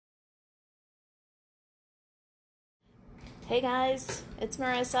Hey guys, it's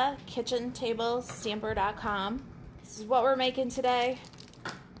Marissa, kitchentablestamper.com. This is what we're making today.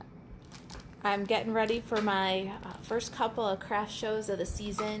 I'm getting ready for my first couple of craft shows of the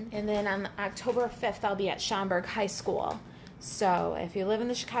season, and then on October 5th I'll be at Schaumburg High School. So if you live in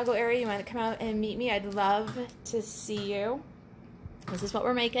the Chicago area, you want to come out and meet me. I'd love to see you. This is what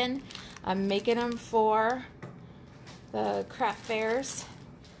we're making. I'm making them for the craft fairs.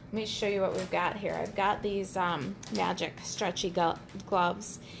 Let me show you what we've got here. I've got these magic stretchy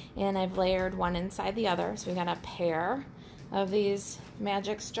gloves, and I've layered one inside the other. So we've got a pair of these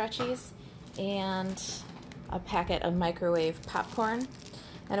magic stretchies and a packet of microwave popcorn.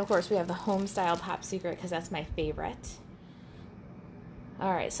 And of course we have the home style Pop Secret because that's my favorite.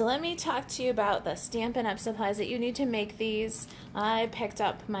 Alright, so let me talk to you about the Stampin' Up! Supplies that you need to make these. I picked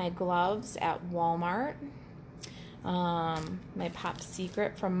up my gloves at Walmart. My Pop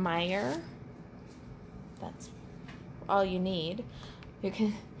Secret from Meyer. That's all you need. You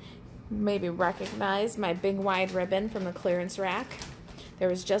can maybe recognize my big wide ribbon from the clearance rack. There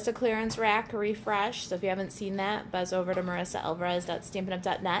was just a clearance rack refresh, so if you haven't seen that, buzz over to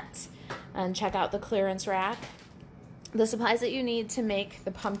marisaalvarez.stampinup.net and check out the clearance rack. The supplies that you need to make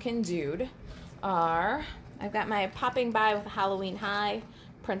the pumpkin dude are, I've got my Popping By with a Halloween High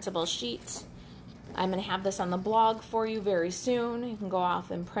printable sheet. I'm going to have this on the blog for you very soon. You can go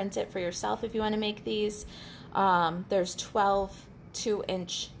off and print it for yourself if you want to make these. There's 12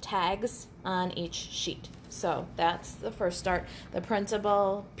 2-inch tags on each sheet. So that's the first start. The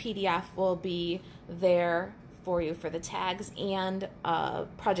printable PDF will be there for you for the tags and a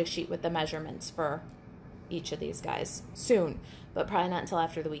project sheet with the measurements for each of these guys soon, but probably not until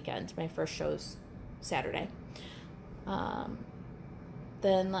after the weekend. My first show's Saturday.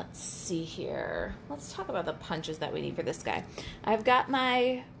 Then let's see here. Let's talk about the punches that we need for this guy. I've got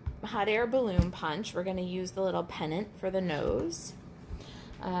my hot air balloon punch. We're going to use the little pennant for the nose.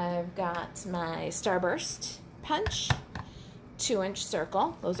 I've got my starburst punch, 2-inch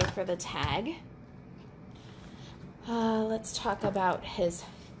circle. Those are for the tag. Let's talk about his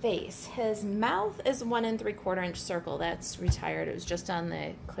face. His mouth is 1 3/4-inch circle. That's retired. It was just on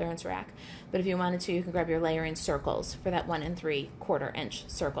the clearance rack. But if you wanted to, you can grab your layering circles for that 1 3/4-inch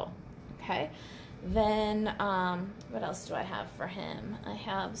circle. Okay. Then what else do I have for him? I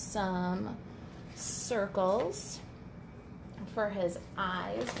have some circles for his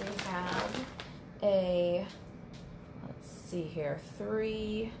eyes. We have a, let's see here,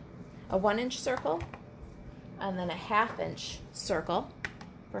 a 1-inch circle and then a 1/2-inch circle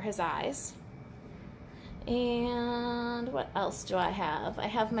for his eyes. And what else do I have? I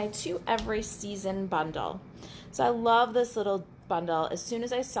have my 2 Every Season bundle. So I love this little bundle. As soon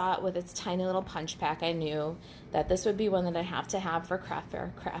as I saw it with its tiny little punch pack, I knew that this would be one that I have to have for craft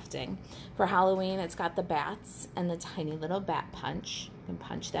fair crafting. For Halloween, it's got the bats and the tiny little bat punch. You can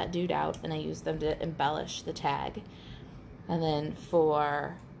punch that dude out, and I use them to embellish the tag. And then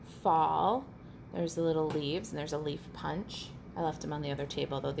for fall, there's the little leaves, and there's a leaf punch. I left them on the other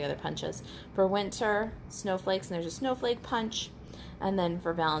table, though, the other punches. For winter, snowflakes, and there's a snowflake punch. And then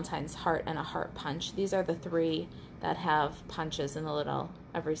for Valentine's, heart and a heart punch. These are the 3 that have punches in the little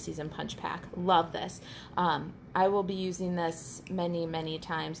Every Season punch pack. Love this. I will be using this many, many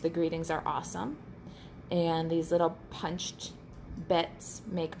times. The greetings are awesome. And these little punched bits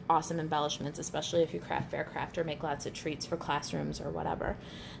make awesome embellishments, especially if you craft fair craft or make lots of treats for classrooms or whatever.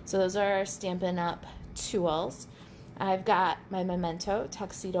 So those are our Stampin' Up! Tools. I've got my Memento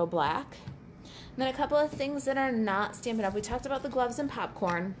Tuxedo Black. And then a couple of things that are not Stampin' Up! We talked about the gloves and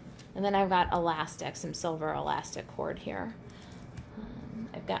popcorn. And then I've got elastic, some silver elastic cord here.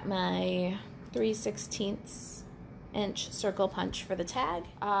 I've got my 3/16-inch circle punch for the tag.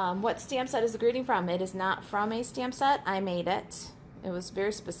 What stamp set is the greeting from? It is not from a stamp set. I made it. It was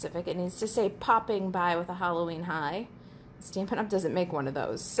very specific. It needs to say Popping By with a Halloween High. Stampin' Up! Doesn't make one of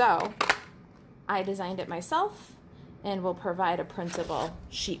those. So I designed it myself, and we'll provide a printable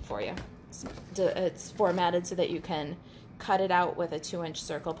sheet for you. It's formatted so that you can cut it out with a 2-inch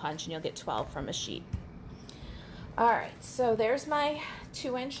circle punch, and you'll get 12 from a sheet. Alright, so there's my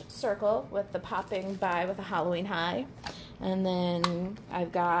 2-inch circle with the Popping By with a Halloween High. And then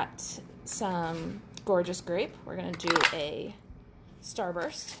I've got some gorgeous grape. We're going to do a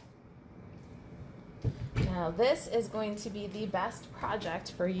starburst. Now this is going to be the best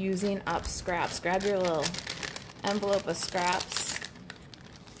project for using up scraps. Grab your little envelope of scraps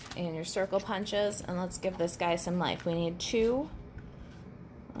and your circle punches, and let's give this guy some life. We need 2.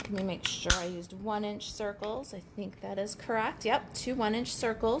 Let me make sure I used 1-inch circles. I think that is correct. Yep, 2 1-inch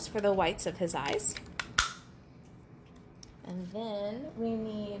circles for the whites of his eyes. And then we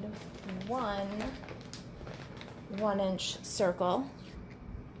need 1 1-inch circle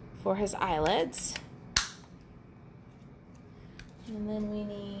for his eyelids. And then we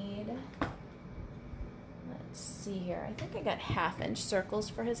need, let's see here, I think I got 1/2-inch circles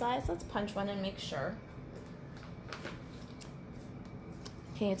for his eyes. Let's punch one and make sure.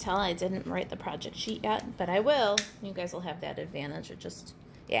 Can you tell I didn't write the project sheet yet? But I will. You guys will have that advantage of just,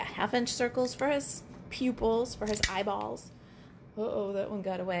 yeah, 1/2-inch circles for his pupils, for his eyeballs. Uh-oh, that one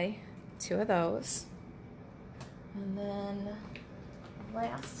got away. 2 of those. And then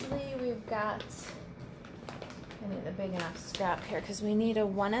lastly, we've got, I need a big enough scrap here because we need a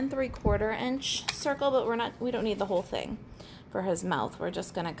 1 3/4 inch circle, but we don't need the whole thing for his mouth. We're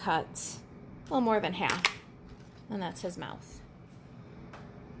just gonna cut a little more than half, and that's his mouth.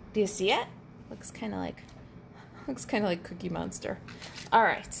 Do you see it? Looks kind of like Cookie Monster. All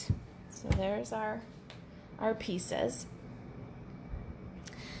right, so there's our pieces.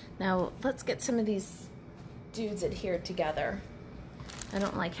 Now let's get some of these dudes adhered together. I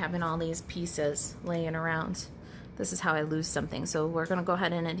don't like having all these pieces laying around. This is how I lose something. So we're gonna go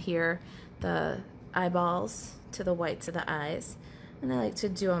ahead and adhere the eyeballs to the whites of the eyes. And I like to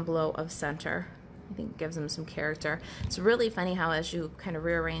do them below of center. I think it gives them some character. It's really funny how as you kind of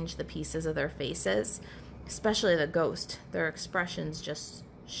rearrange the pieces of their faces, especially the ghost, their expressions just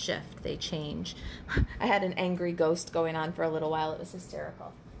shift, they change. I had an angry ghost going on for a little while. It was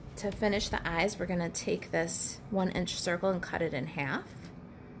hysterical. To finish the eyes, we're gonna take this 1-inch circle and cut it in half.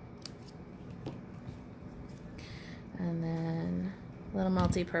 And then a little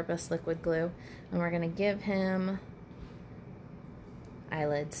multi-purpose liquid glue. And we're gonna give him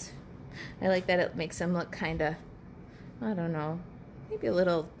eyelids. I like that it makes him look kind of, I don't know, maybe a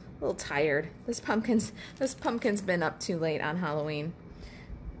little tired. This pumpkin's been up too late on Halloween.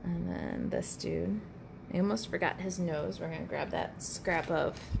 And then this dude, I almost forgot his nose. We're gonna grab that scrap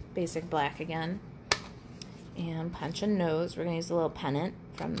of basic black again and punch a nose. We're gonna use a little pennant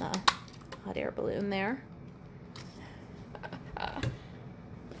from the hot air balloon there.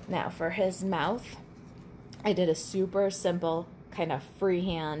 Now for his mouth, I did a super simple kind of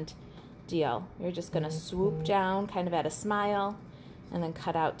freehand deal. You're just gonna swoop down kind of at a smile and then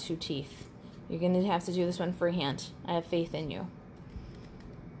cut out 2 teeth. You're gonna have to do this one freehand. I have faith in you.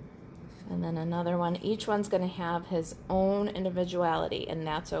 And then another one. Each one's gonna have his own individuality, and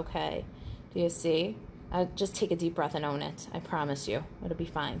that's okay. Do you see? Just take a deep breath and own it. I promise you, it'll be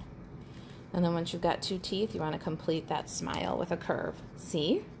fine. And then once you've got 2 teeth, you wanna complete that smile with a curve.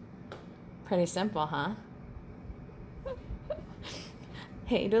 See? Pretty simple, huh?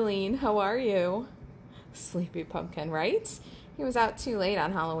 Hey, Deline, how are you? Sleepy pumpkin, right? He was out too late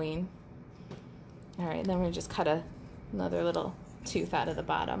on Halloween. All right, then we just cut another little tooth out of the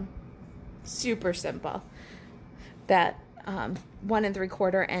bottom. Super simple. That 1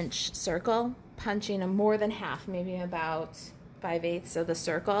 3/4 inch circle, punching a more than half, maybe about 5/8 of the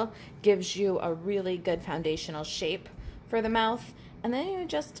circle, gives you a really good foundational shape for the mouth. And then you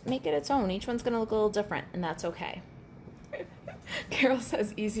just make it its own. Each one's gonna look a little different, and that's okay. Carol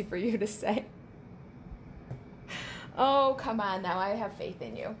says, easy for you to say. Oh, come on now, I have faith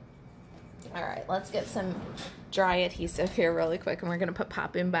in you. All right, let's get some dry adhesive here really quick, and we're gonna put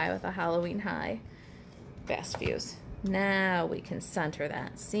Pop In By with a Halloween high. Fast fuse. Now we can center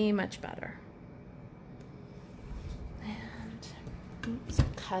that. See, much better. And oops,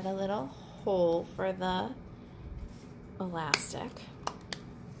 cut a little hole for the elastic.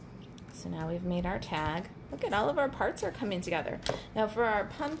 So now we've made our tag. Look at all of our parts are coming together. Now for our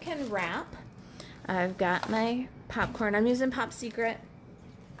pumpkin wrap, I've got my popcorn. I'm using Pop Secret,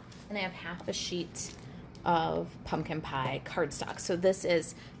 and I have half a sheet of pumpkin pie cardstock. So this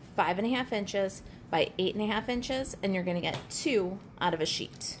is 5.5 inches by 8.5 inches, and you're gonna get 2 out of a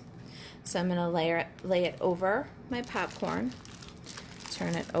sheet. So I'm gonna lay it over my popcorn,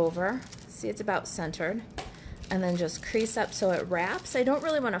 turn it over. See, it's about centered. And then just crease up so it wraps. I don't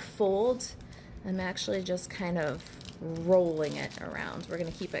really wanna fold. I'm actually just kind of rolling it around. We're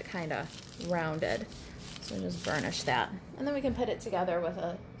gonna keep it kind of rounded. So just burnish that. And then we can put it together with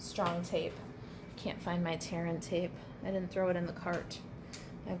a strong tape. Can't find my tear-in tape. I didn't throw it in the cart.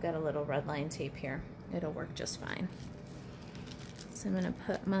 I've got a little red line tape here. It'll work just fine. So I'm gonna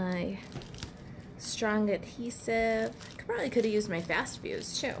put my strong adhesive. Probably could have used my fast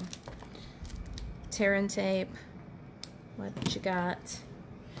fuse too. Tear-in tape, what you got.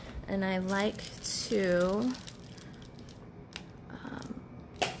 And I like to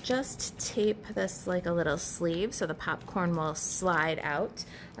just tape this like a little sleeve so the popcorn will slide out.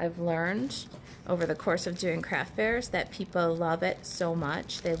 I've learned over the course of doing craft fairs that people love it so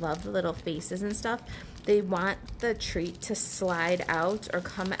much. They love the little faces and stuff. they want the treat to slide out or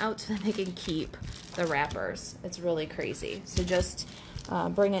come out so that they can keep the wrappers. It's really crazy. So just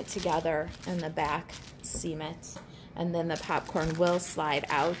bring it together in the back, seam it, and then the popcorn will slide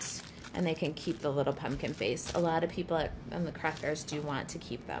out and they can keep the little pumpkin face. A lot of people on the craft fairs do want to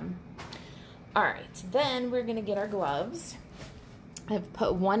keep them. All right, then we're gonna get our gloves. I've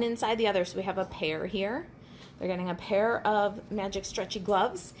put one inside the other, so we have a pair here. They're getting a pair of magic stretchy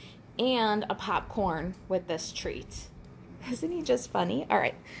gloves and a popcorn with this treat. Isn't he just funny? All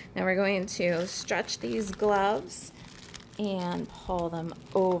right, now we're going to stretch these gloves and pull them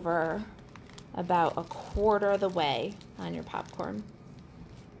over about a quarter of the way on your popcorn.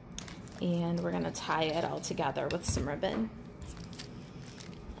 And we're gonna tie it all together with some ribbon.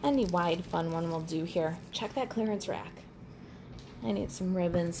 Any wide fun one will do here. Check that clearance rack. I need some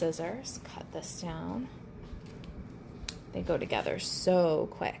ribbon scissors. Cut this down. They go together so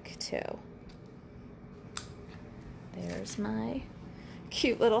quick too. There's my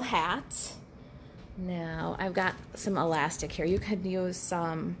cute little hat. Now I've got some elastic here. You could use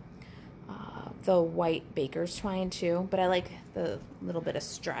some the white baker's twine too, but I like the little bit of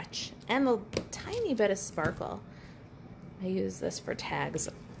stretch and the tiny bit of sparkle. I use this for tags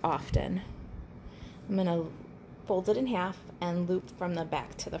often. I'm gonna fold it in half and loop from the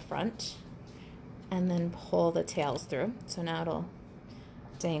back to the front and then pull the tails through. So now it'll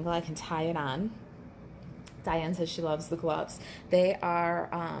dangle. I can tie it on. Diane says she loves the gloves. They are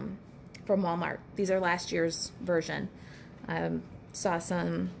from Walmart. These are last year's version. I saw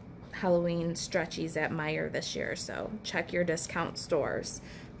some Halloween stretchies at Meijer this year, so check your discount stores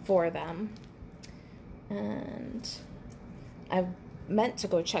for them. And I meant to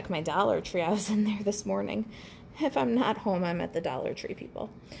go check my Dollar Tree. I was in there this morning. If I'm not home, I'm at the Dollar Tree, people.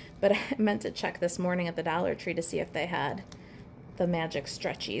 But I meant to check this morning at the Dollar Tree to see if they had the magic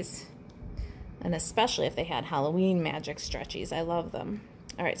stretchies. And especially if they had Halloween magic stretchies. I love them.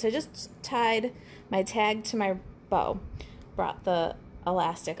 All right, so I just tied my tag to my bow. Brought the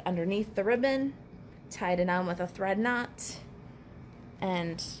elastic underneath the ribbon, tied it on with a thread knot,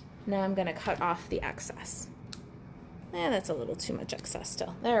 and now I'm gonna cut off the excess. That's a little too much excess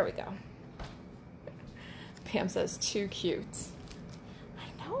still. There we go. Pam says, too cute.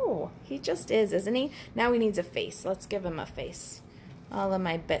 I know, he just is, isn't he? Now he needs a face. Let's give him a face. All of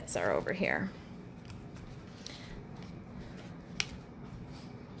my bits are over here.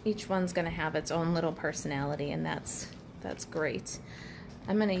 Each one's gonna have its own little personality, and that's great.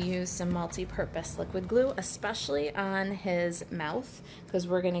 I'm gonna use some multi-purpose liquid glue, especially on his mouth, because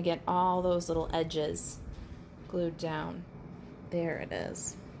we're gonna get all those little edges glued down. There it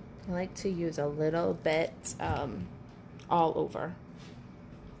is. I like to use a little bit all over.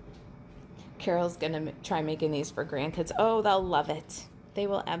 Carol's gonna try making these for grandkids. Oh, they'll love it. They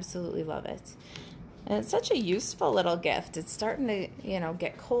will absolutely love it. And it's such a useful little gift. It's starting to, you know,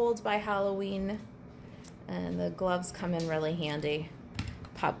 get cold by Halloween, and the gloves come in really handy.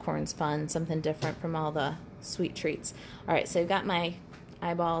 Popcorn's fun, something different from all the sweet treats. All right, so I've got my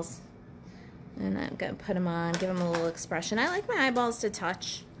eyeballs, and I'm gonna put them on, give them a little expression. I like my eyeballs to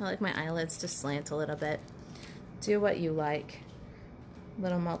touch. I like my eyelids to slant a little bit. Do what you like.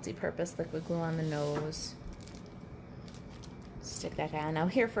 Little multi-purpose liquid glue on the nose. Stick that guy on. Now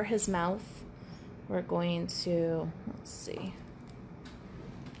here for his mouth, we're going to, let's see,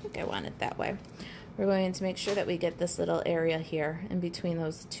 I think I want it that way. We're going to make sure that we get this little area here in between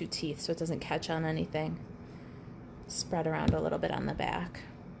those two teeth so it doesn't catch on anything. Spread around a little bit on the back.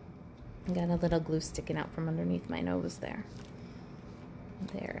 I got a little glue sticking out from underneath my nose there.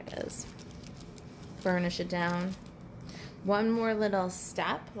 There it is. Burnish it down. One more little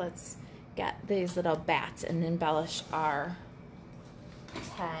step. Let's get these little bats and embellish our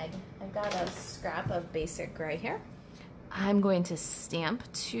tag. I've got a scrap of basic gray here. I'm going to stamp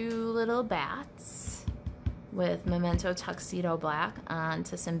two little bats with Memento Tuxedo Black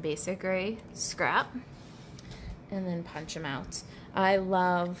onto some basic gray scrap and then punch them out. I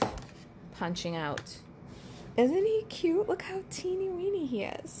love punching out. Isn't he cute? Look how teeny weeny he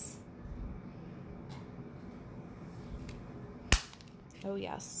is. Oh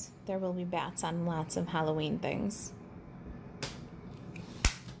yes, there will be bats on lots of Halloween things.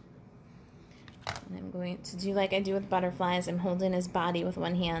 And I'm going to do like I do with butterflies. I'm holding his body with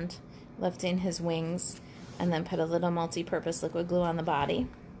one hand, lifting his wings, and then put a little multi-purpose liquid glue on the body.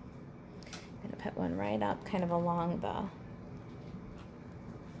 I'm going to put one right up kind of along the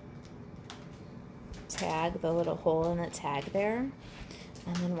tag, the little hole in the tag there,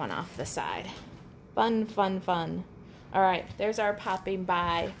 and then one off the side. Fun, fun, fun. All right, there's our popping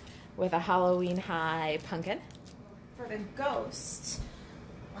by with a Halloween high pumpkin. For the ghost,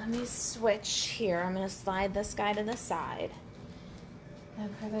 let me switch here. I'm going to slide this guy to the side.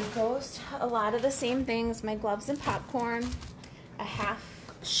 And for the ghost, a lot of the same things. My gloves and popcorn, a half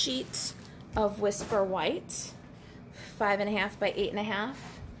sheet of Whisper White, 5.5 by 8.5.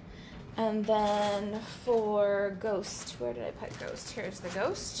 And then for ghost, where did I put ghost? Here's the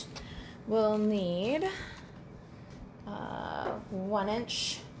ghost. We'll need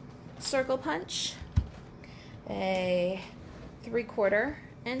 1-inch circle punch, a 3/4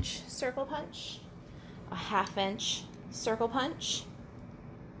 inch circle punch, a 1/2 inch circle punch.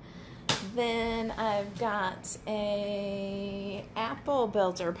 Then I've got a apple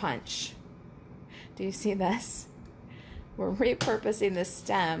builder punch. Do you see this? We're repurposing the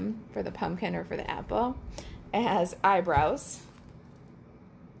stem for the pumpkin or for the apple as eyebrows.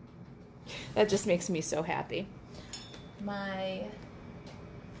 That just makes me so happy. My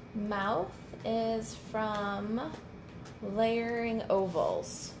mouth is from Layering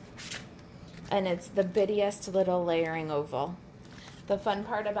Ovals, and it's the bittiest little layering oval. The fun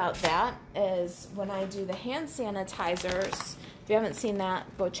part about that is when I do the hand sanitizers, if you haven't seen that,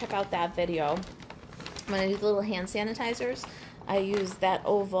 go check out that video. When I do the little hand sanitizers, I use that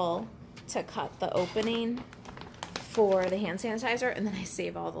oval to cut the opening for the hand sanitizer, and then I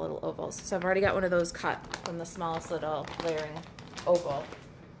save all the little ovals. So I've already got one of those cut from the smallest little layering oval.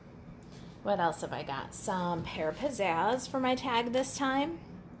 What else have I got? Some pear pizzazz for my tag this time.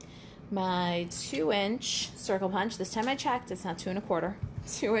 My 2-inch circle punch. This time I checked, it's not 2 1/4.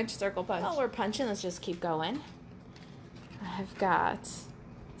 2-inch circle punch. While we're punching, let's just keep going. I've got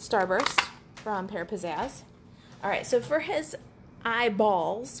Starburst from Pear Pizzazz. All right, so for his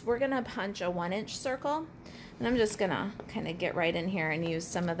eyeballs, we're gonna punch a 1-inch circle. And I'm just gonna kind of get right in here and use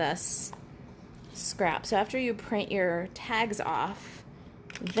some of this scrap. So after you print your tags off,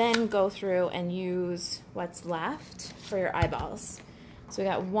 then go through and use what's left for your eyeballs. So we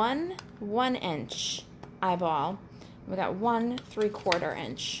got 1-inch eyeball. We got 1 3/4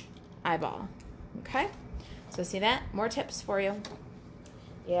 inch eyeball. Okay? So see that? More tips for you.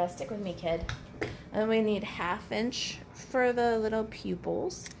 Yeah, stick with me, kid. And then we need 1/2 inch for the little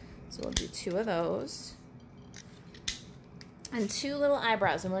pupils. So we'll do 2 of those. And 2 little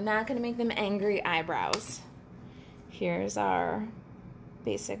eyebrows, and we're not going to make them angry eyebrows. Here's our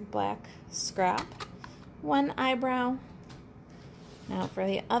basic black scrap. 1 eyebrow. Now for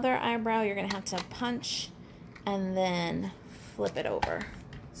the other eyebrow, you're going to have to punch and then flip it over.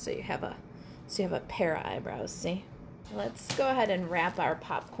 So you have a pair of eyebrows, see? Let's go ahead and wrap our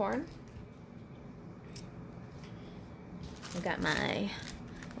popcorn. I've got my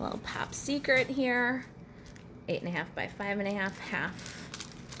little Pop Secret here. 8.5 by 5.5,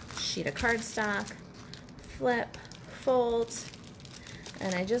 half sheet of cardstock, flip, fold,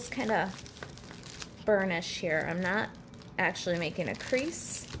 and I just kind of burnish here. I'm not actually making a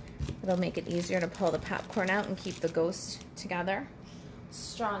crease. It'll make it easier to pull the popcorn out and keep the ghost together.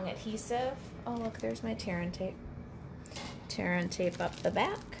 Strong adhesive. Oh look, there's my tear and tape. Tear and tape up the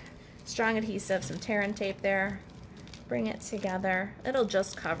back. Strong adhesive, some tear and tape there. Bring it together. It'll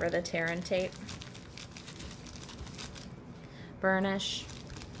just cover the tear and tape. Burnish,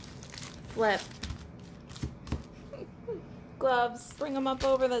 flip, gloves, bring them up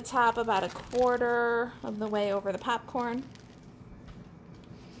over the top about 1/4 of the way over the popcorn.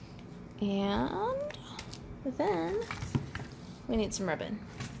 And then we need some ribbon.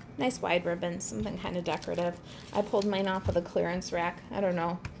 Nice wide ribbon, something kind of decorative. I pulled mine off of the clearance rack, I don't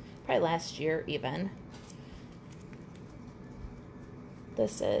know, probably last year even.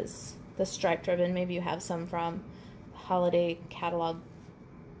 This is the striped ribbon. Maybe you have some from holiday catalog.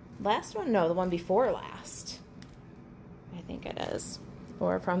 Last one? No, the one before last. I think it is.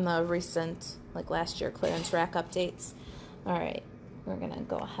 Or from the recent, like last year clearance rack updates. All right, we're gonna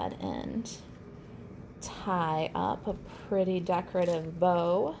go ahead and tie up a pretty decorative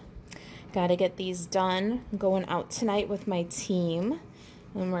bow. Gotta get these done. I'm going out tonight with my team.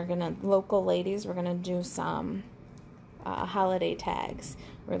 And we're gonna, local ladies, we're gonna do some holiday tags.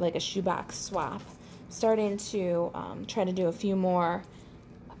 Or like a shoebox swap. Starting to try to do a few more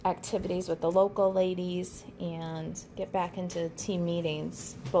activities with the local ladies and get back into team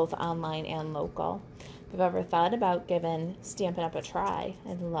meetings, both online and local. If you've ever thought about giving Stampin' Up a try,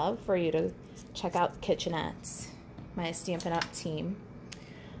 I'd love for you to check out Kitchenettes, my Stampin' Up team.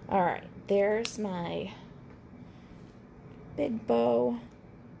 All right, there's my big bow.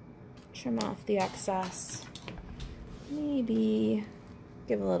 Trim off the excess. Maybe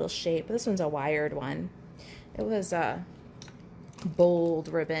give a little shape. This one's a wired one. It was a bold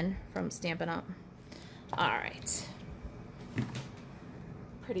ribbon from Stampin' Up. All right.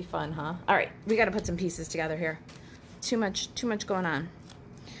 Pretty fun, huh? All right, we got to put some pieces together here. Too much going on.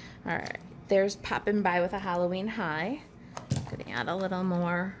 All right, there's Poppin' By with a Halloween High. I'm gonna add a little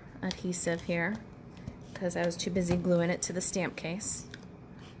more adhesive here because I was too busy gluing it to the stamp case.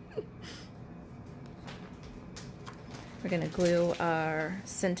 We're gonna glue our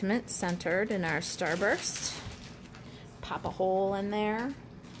sentiment centered in our starburst. Pop a hole in there.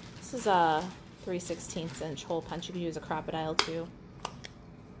 This is a 3/16 inch hole punch. You could use a crocodile too.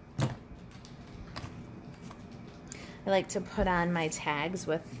 I like to put on my tags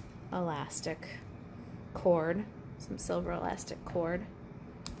with elastic cord, some silver elastic cord.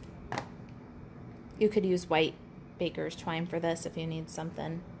 You could use white baker's twine for this if you need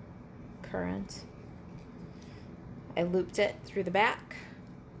something current. I looped it through the back.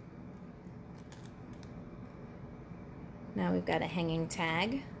 Now we've got a hanging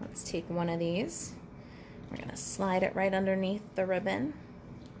tag. Let's take one of these. We're gonna slide it right underneath the ribbon.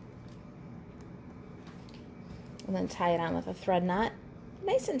 And then tie it on with a thread knot.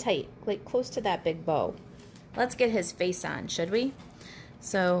 Nice and tight, like close to that big bow. Let's get his face on, should we?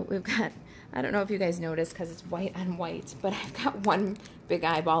 So we've got, I don't know if you guys noticed because it's white on white, but I've got one big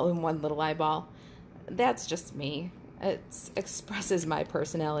eyeball and one little eyeball. That's just me. It expresses my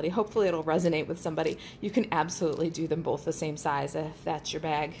personality. Hopefully it'll resonate with somebody. You can absolutely do them both the same size if that's your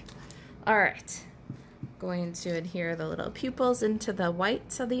bag. All right, going to adhere the little pupils into the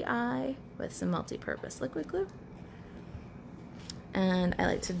whites of the eye with some multi-purpose liquid glue. And I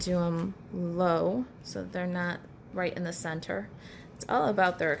like to do them low so they're not right in the center. It's all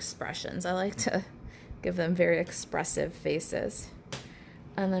about their expressions. I like to give them very expressive faces.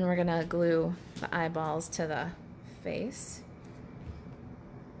 And then we're gonna glue the eyeballs to the face.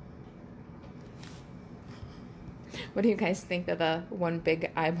 What do you guys think of the one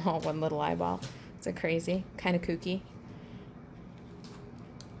big eyeball, one little eyeball? Is it crazy? Kind of kooky.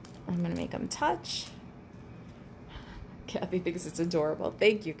 I'm gonna make them touch. Kathy thinks it's adorable.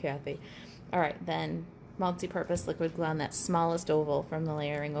 Thank you, Kathy. All right, then multi-purpose liquid glue on that smallest oval from the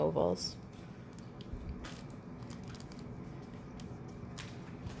layering ovals.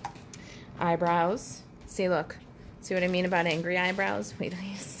 Eyebrows. See, look. See what I mean about angry eyebrows? Wait till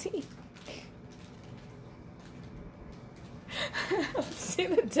you see. See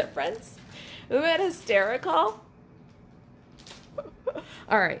the difference? Isn't that hysterical?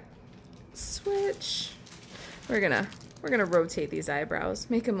 All right, switch. We're gonna rotate these eyebrows,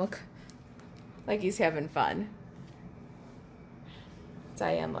 make him look like he's having fun.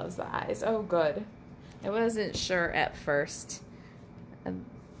 Diane loves the eyes. Oh, good. I wasn't sure at first.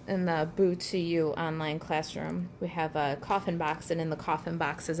 In the Boo to You online classroom, we have a coffin box, and in the coffin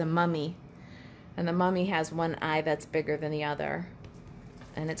box is a mummy. And the mummy has one eye that's bigger than the other.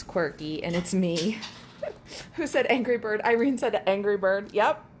 And it's quirky, and it's me. Who said Angry Bird? Irene said Angry Bird.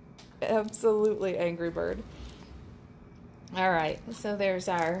 Yep, absolutely Angry Bird. All right, so there's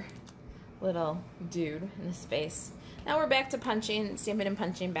our little dude in his face. Now we're back to punching, stamping and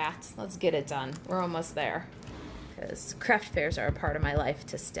punching bats. Let's get it done. We're almost there. Because craft fairs are a part of my life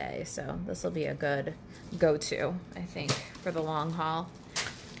to stay, so this will be a good go-to, I think, for the long haul.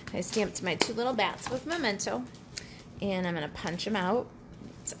 I stamped my two little bats with Memento, and I'm going to punch them out.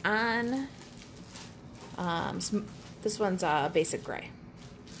 It's on, this one's basic gray.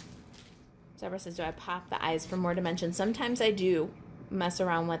 Deborah says, do I pop the eyes for more dimension? Sometimes I do mess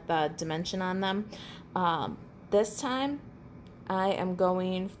around with the dimension on them. This time, I am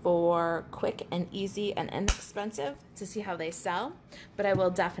going for quick and easy and inexpensive to see how they sell, but I will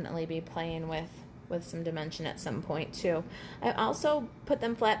definitely be playing with some dimension at some point too. I also put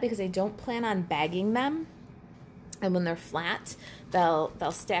them flat because I don't plan on bagging them, and when they're flat, they'll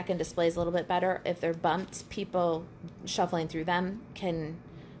stack in displays a little bit better. If they're bumped, people shuffling through them can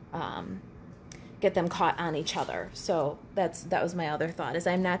get them caught on each other. So that was my other thought, is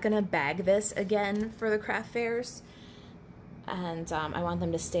I'm not gonna bag this again for the craft fairs. And I want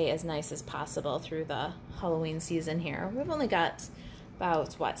them to stay as nice as possible through the Halloween season here. We've only got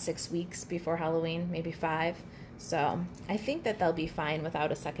about, what, 6 weeks before Halloween, maybe 5. So I think that they'll be fine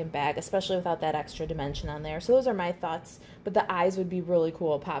without a second bag, especially without that extra dimension on there. So those are my thoughts, but the eyes would be really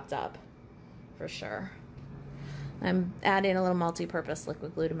cool popped up, for sure. I'm adding a little multi-purpose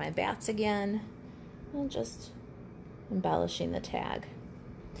liquid glue to my bats again, and just embellishing the tag.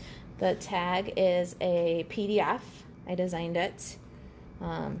 The tag is a PDF. I designed it.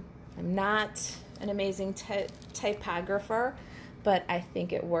 I'm not an amazing typographer, but I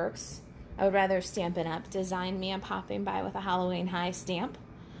think it works. I would rather Stampin' Up design me a Popping By with a Halloween High stamp,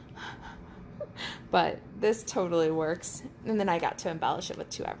 but this totally works. And then I got to embellish it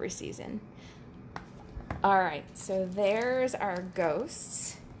with 2 every season. All right, so there's our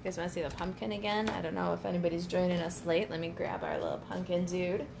ghosts. You guys want to see the pumpkin again? I don't know if anybody's joining us late. Let me grab our little pumpkin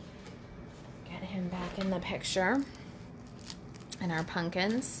dude. get him back in the picture. And our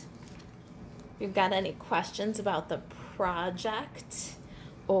pumpkins. If you've got any questions about the project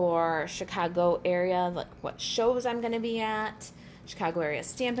or Chicago area, like what shows I'm going to be at, Chicago area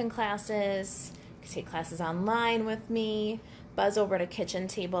stamping classes, you can take classes online with me, buzz over to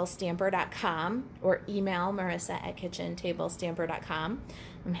kitchentablestamper.com or email marissa@kitchentablestamper.com.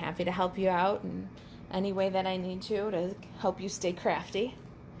 I'm happy to help you out in any way that I need to help you stay crafty.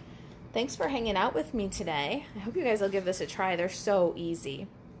 Thanks for hanging out with me today. I hope you guys will give this a try. They're so easy.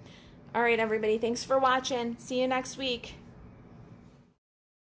 All right, everybody, thanks for watching. See you next week.